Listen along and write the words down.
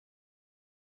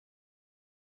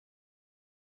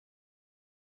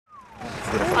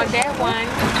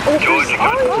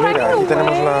Mira, aquí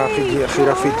tenemos la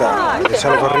jirafita que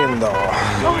sale corriendo.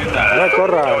 No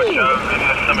corras.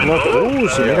 No,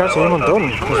 sí, mira, sí hay un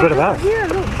montón. Es verdad.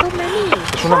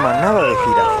 Es una manada de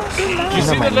jirafas.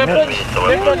 Una manada.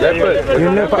 ¿Y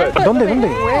un leopardo? ¿Dónde?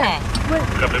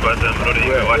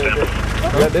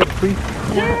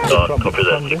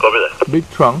 Big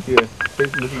trunk.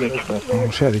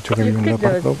 No se ha dicho que había un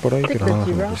leopardo por ahí, pero no nos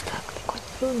hemos visto.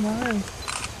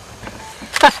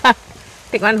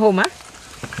 Take one home,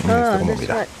 Mira cómo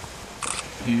mira.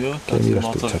 ¿Qué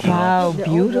miras tú, Charlie? Wow,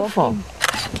 beautiful.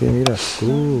 ¿Qué miras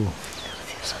tú?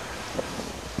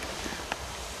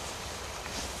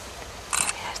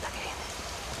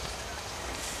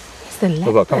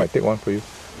 Look, I'll come and take one for you.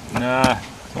 Nah,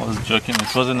 I was joking.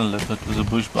 It wasn't a leopard, it was a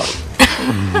bush buck.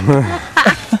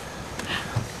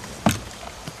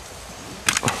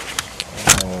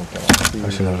 A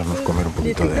ver si nos vamos a comer un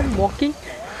poquito de...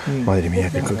 Madre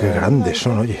mía, qué grandes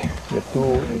son, oye.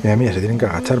 Mira, se tienen que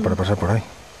agachar para pasar por ahí.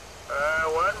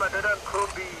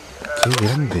 Qué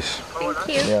grandes.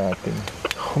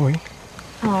 Joder.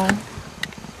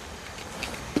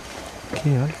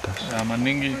 Qué altas.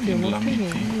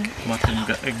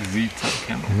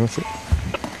 No sé.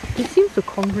 It seems to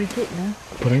congregate now.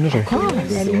 Por ahí no sé.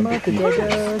 Animal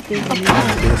together. Aquí ya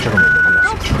está comiendo, mira.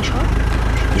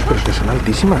 Dios, pero es que son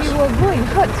altísimas.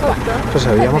 O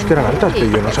sea, sabíamos que eran altas, pero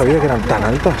yo no sabía que eran tan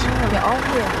altas.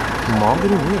 Madre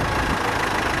mía.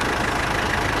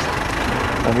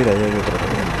 Ah, mira, ahí hay otro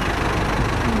también.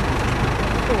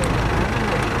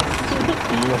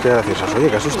 Qué graciosas. Oye,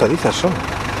 qué asustadizas son.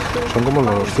 Son como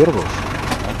los ciervos.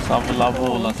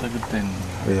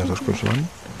 Ellas dos que se van.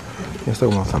 Y está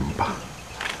como zampa.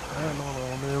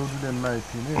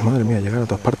 Madre mía, llegar a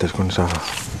todas partes con ese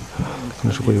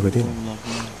cuello que tiene.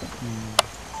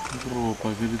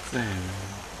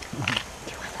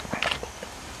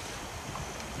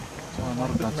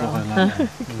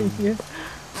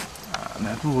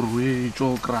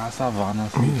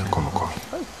 Mira cómo come.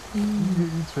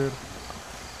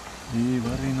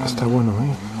 Está bueno,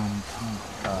 ¿eh?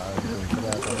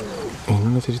 Y no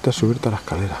necesitas subirte a la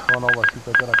escalera.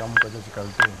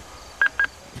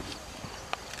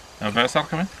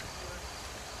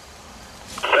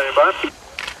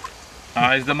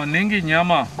 Is the maningi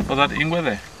nyama for that ingwe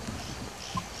there?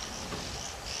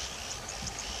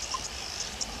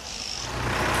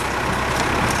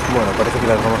 Bueno, parece que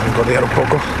las vamos a encordiar un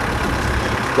poco.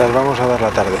 Las vamos a dar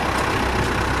la tarde.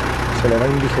 Se le va a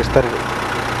indigestar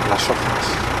las hojas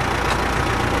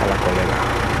a la colega.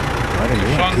 Madre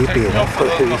mía, qué pedazo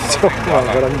de bicho más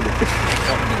grande.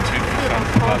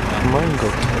 Mango.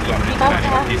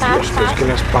 Dios, pero es que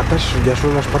las patas, ¿ya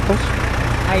son las patas?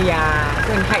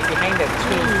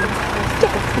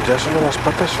 Ya solo las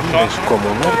patas son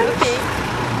descomunales.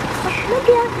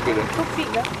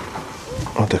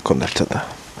 No te escondas, chata.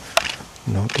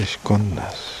 No te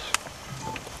escondas.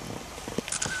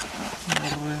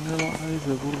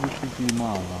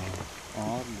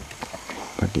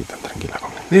 Aquí tan tranquila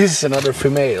con él. This is another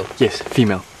female. Yes,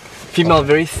 female. Female,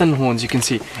 very thin horns, you can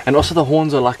see. And also the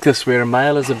horns are like this, where a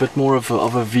male is a bit more of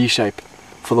a V shape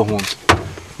for the horns.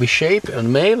 V shape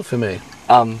and male or female?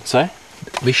 Sorry?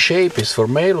 V shape is for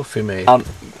male or female?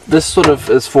 This sort of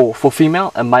is for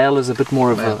female, and male is a bit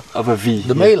more of a V.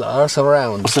 The male are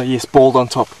around. So yes, bald on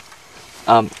top.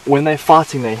 When they're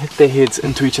fighting, they hit their heads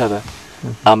into each other.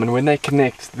 And when they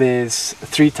connect, there's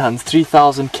 3 tons,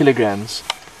 3,000 kilograms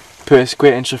per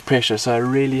square inch of pressure, so a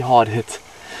really hard hit.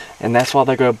 And that's why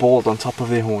they go bald on top of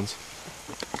their horns.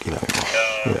 Aquí la vemos.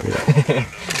 Mira.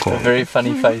 A very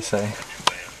funny face, eh?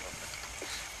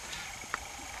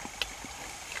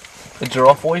 The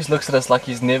giraffe always looks at us like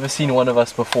he's never seen one of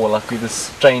us before, like we're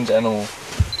this strange animal.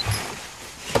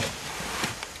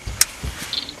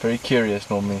 Very curious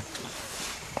normally.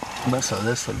 That's a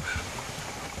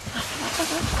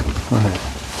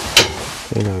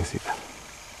Qué cabecita.